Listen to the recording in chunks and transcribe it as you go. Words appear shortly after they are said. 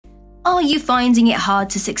Are you finding it hard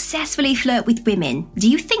to successfully flirt with women? Do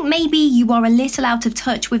you think maybe you are a little out of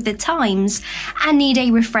touch with the times and need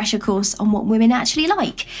a refresher course on what women actually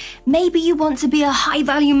like? Maybe you want to be a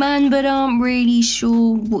high-value man but aren't really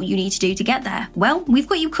sure what you need to do to get there. Well, we've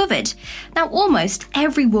got you covered. Now, almost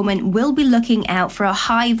every woman will be looking out for a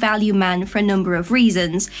high-value man for a number of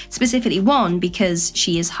reasons, specifically one, because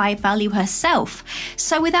she is high-value herself.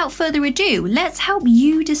 So without further ado, let's help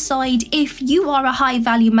you decide if you are a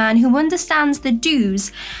high-value man who understands the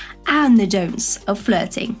do's and the don'ts of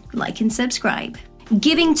flirting. Like and subscribe.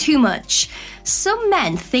 Giving too much. Some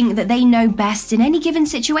men think that they know best in any given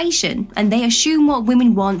situation, and they assume what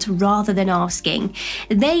women want rather than asking.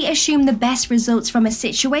 They assume the best results from a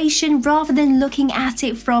situation rather than looking at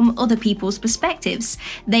it from other people's perspectives.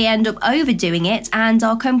 They end up overdoing it and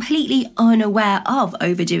are completely unaware of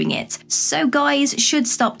overdoing it. So guys should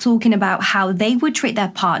stop talking about how they would treat their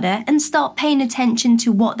partner and start paying attention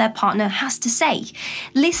to what their partner has to say.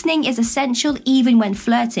 Listening is essential even when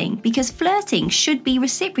flirting, because flirting should be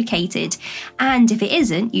reciprocated. And if it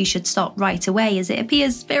isn't, you should stop right away, as it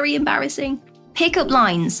appears very embarrassing. Pickup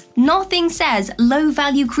lines. Nothing says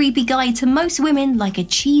low-value creepy guy to most women like a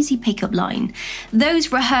cheesy pickup line.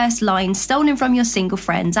 Those rehearsed lines stolen from your single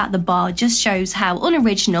friends at the bar just shows how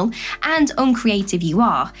unoriginal and uncreative you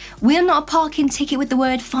are. We're not a parking ticket with the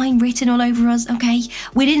word fine written all over us, okay?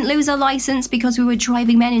 We didn't lose our license because we were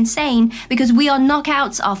driving men insane, because we are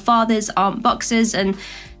knockouts, our fathers aren't boxers, and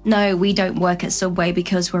no, we don't work at Subway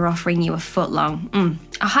because we're offering you a footlong.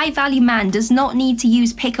 A high-value man does not need to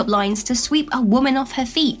use pickup lines to sweep a woman off her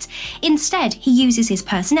feet. Instead, he uses his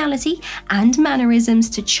personality and mannerisms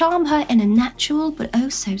to charm her in a natural but oh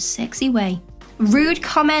so sexy way. Rude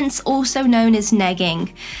comments, also known as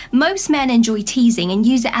negging. Most men enjoy teasing and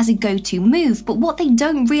use it as a go-to move, but what they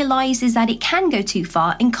don't realise is that it can go too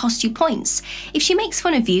far and cost you points. If she makes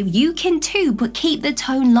fun of you, you can too, but keep the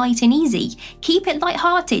tone light and easy. Keep it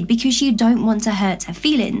light-hearted because you don't want to hurt her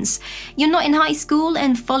feelings. You're not in high school,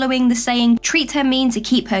 and following the saying, treat her mean to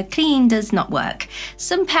keep her clean, does not work.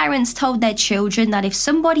 Some parents told their children that if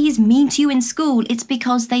somebody is mean to you in school, it's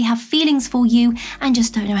because they have feelings for you and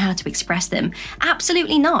just don't know how to express them.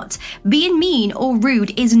 Absolutely not. Being mean or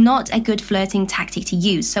rude is not a good flirting tactic to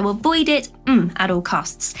use, so avoid it at all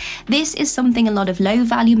costs. This is something a lot of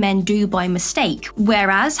low-value men do by mistake,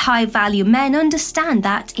 whereas high-value men understand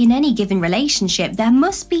that in any given relationship there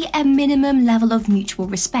must be a minimum level of mutual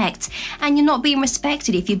respect, and you're not being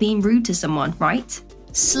respected if you're being rude to someone, right?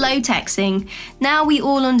 Slow texting. Now we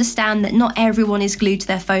all understand that not everyone is glued to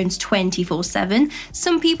their phones 24/7.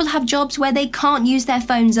 Some people have jobs where they can't use their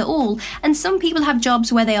phones at all, and some people have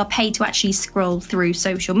jobs where they are paid to actually scroll through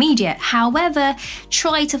social media. However,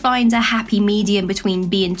 try to find a happy medium between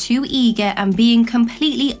being too eager and being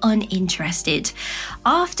completely uninterested.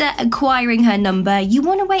 After acquiring her number, you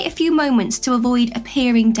want to wait a few moments to avoid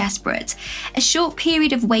appearing desperate. A short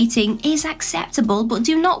period of waiting is acceptable, but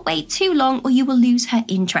do not wait too long or you will lose her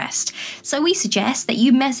interest. So we suggest that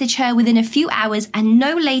you message her within a few hours and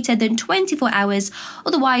no later than 24 hours,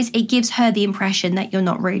 otherwise it gives her the impression that you're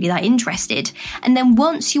not really that interested. And then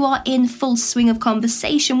once you are in full swing of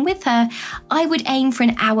conversation with her, I would aim for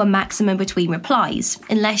an hour maximum between replies,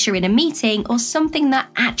 unless you're in a meeting or something that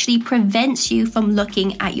actually prevents you from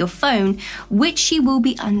looking at your phone, which she will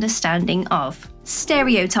be understanding of.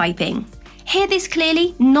 Stereotyping. Hear this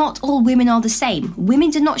clearly, not all women are the same. Women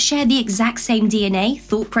do not share the exact same DNA,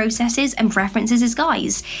 thought processes, and preferences as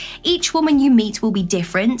guys. Each woman you meet will be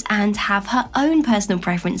different and have her own personal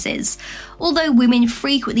preferences. Although women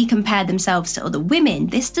frequently compare themselves to other women,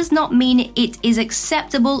 this does not mean it is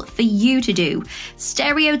acceptable for you to do.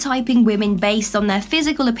 Stereotyping women based on their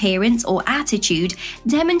physical appearance or attitude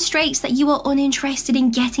demonstrates that you are uninterested in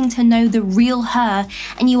getting to know the real her,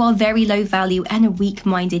 and you are very low value and a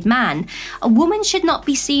weak-minded man. A woman should not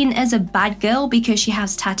be seen as a bad girl because she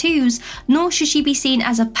has tattoos, nor should she be seen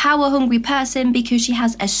as a power-hungry person because she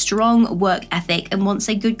has a strong work ethic and wants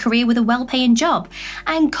a good career with a well-paying job.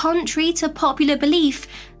 And contrary to popular belief,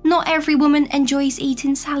 not every woman enjoys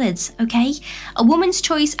eating salads, okay? A woman's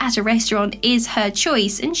choice at a restaurant is her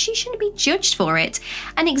choice, and she shouldn't be judged for it.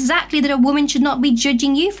 And exactly that a woman should not be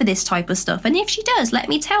judging you for this type of stuff. And if she does, let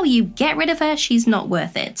me tell you, get rid of her, she's not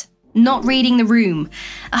worth it. Not reading the room.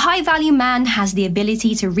 A high-value man has the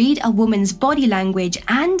ability to read a woman's body language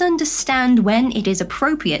and understand when it is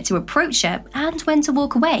appropriate to approach her and when to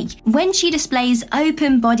walk away. When she displays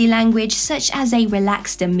open body language such as a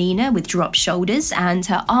relaxed demeanor with dropped shoulders and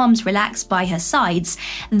her arms relaxed by her sides,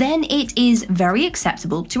 then it is very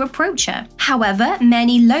acceptable to approach her. However,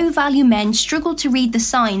 many low-value men struggle to read the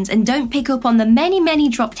signs and don't pick up on the many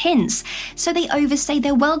dropped hints, so they overstay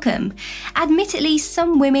their welcome. Admittedly,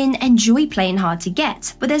 some women enjoy playing hard to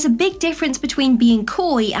get, but there's a big difference between being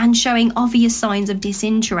coy and showing obvious signs of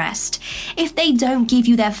disinterest. If they don't give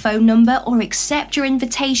you their phone number or accept your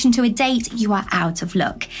invitation to a date, you are out of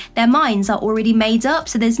luck. Their minds are already made up,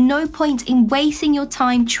 so there's no point in wasting your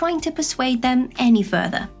time trying to persuade them any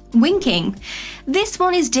further. Winking. This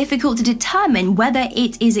one is difficult to determine whether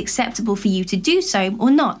it is acceptable for you to do so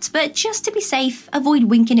or not, but just to be safe, avoid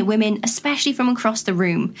winking at women, especially from across the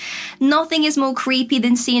room. Nothing is more creepy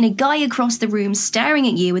than seeing a guy across the room staring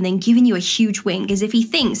at you and then giving you a huge wink as if he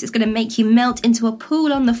thinks it's going to make you melt into a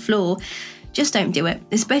pool on the floor. Just don't do it.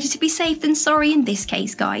 It's better to be safe than sorry in this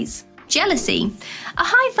case, guys. Jealousy. A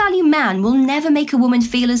high-value man will never make a woman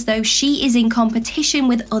feel as though she is in competition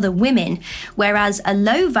with other women, whereas a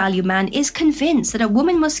low-value man is convinced that a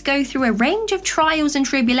woman must go through a range of trials and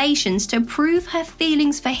tribulations to prove her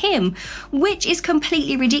feelings for him, which is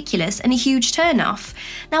completely ridiculous and a huge turn-off.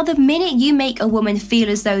 Now, the minute you make a woman feel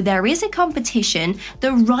as though there is a competition,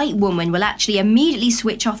 the right woman will actually immediately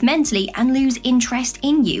switch off mentally and lose interest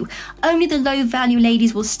in you. Only the low-value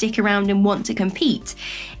ladies will stick around and want to compete.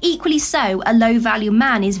 Equally so, a low-value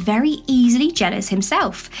man is very easily jealous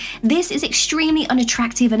himself. This is extremely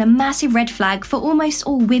unattractive and a massive red flag for almost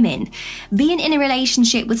all women. Being in a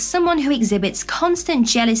relationship with someone who exhibits constant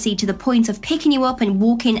jealousy to the point of picking you up and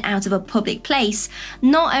walking out of a public place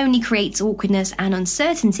not only creates awkwardness and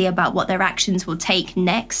uncertainty about what their actions will take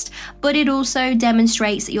next, but it also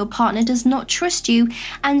demonstrates that your partner does not trust you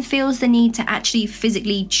and feels the need to actually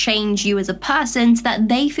physically change you as a person so that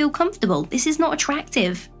they feel comfortable. This is not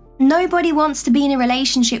attractive. Nobody wants to be in a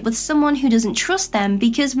relationship with someone who doesn't trust them,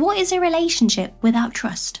 because what is a relationship without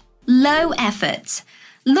trust? Low effort.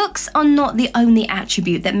 Looks are not the only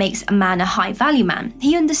attribute that makes a man a high-value man.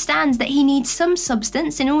 He understands that he needs some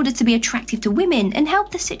substance in order to be attractive to women and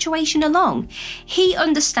help the situation along. He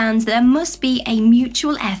understands that there must be a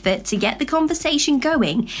mutual effort to get the conversation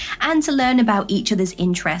going and to learn about each other's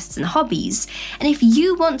interests and hobbies. And if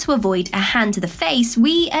you want to avoid a hand to the face,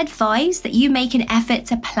 we advise that you make an effort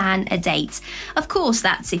to plan a date. Of course,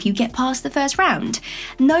 that's if you get past the first round.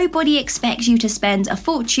 Nobody expects you to spend a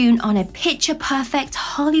fortune on a picture-perfect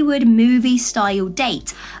Hollywood movie-style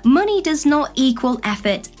date. Money does not equal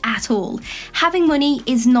effort at all. Having money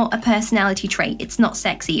is not a personality trait. It's not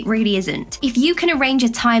sexy. It really isn't. If you can arrange a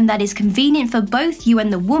time that is convenient for both you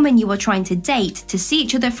and the woman you are trying to date to see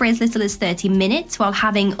each other for as little as 30 minutes while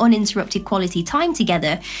having uninterrupted quality time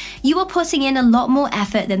together, you are putting in a lot more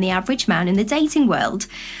effort than the average man in the dating world.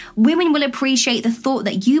 Women will appreciate the thought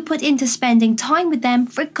that you put into spending time with them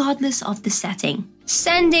regardless of the setting.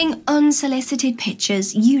 Sending unsolicited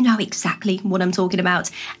pictures, you know exactly what I'm talking about.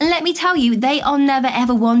 And let me tell you, they are never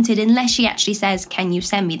ever wanted unless she actually says, "Can you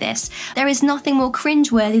send me this?" There is nothing more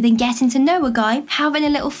cringeworthy than getting to know a guy, having a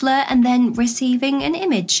little flirt, and then receiving an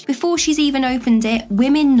image. Before she's even opened it,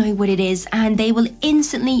 women know what it is and they will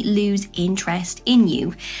instantly lose interest in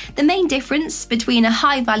you. The main difference between a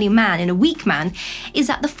high-value man and a weak man is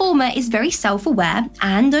that the former is very self-aware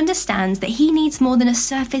and understands that he needs more than a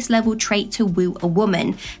surface-level trait to woo a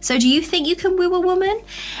woman. So do you think you can woo a woman?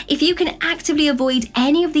 If you can actively avoid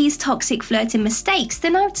any of these toxic flirting mistakes,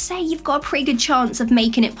 then I would say you've got a pretty good chance of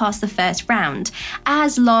making it past the first round,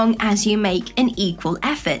 as long as you make an equal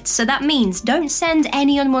effort. So that means don't send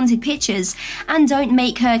any unwanted pictures and don't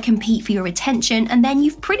make her compete for your attention, and then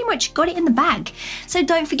you've pretty much got it in the bag. So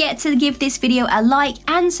don't forget to give this video a like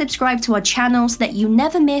and subscribe to our channel so that you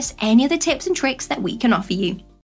never miss any of the tips and tricks that we can offer you.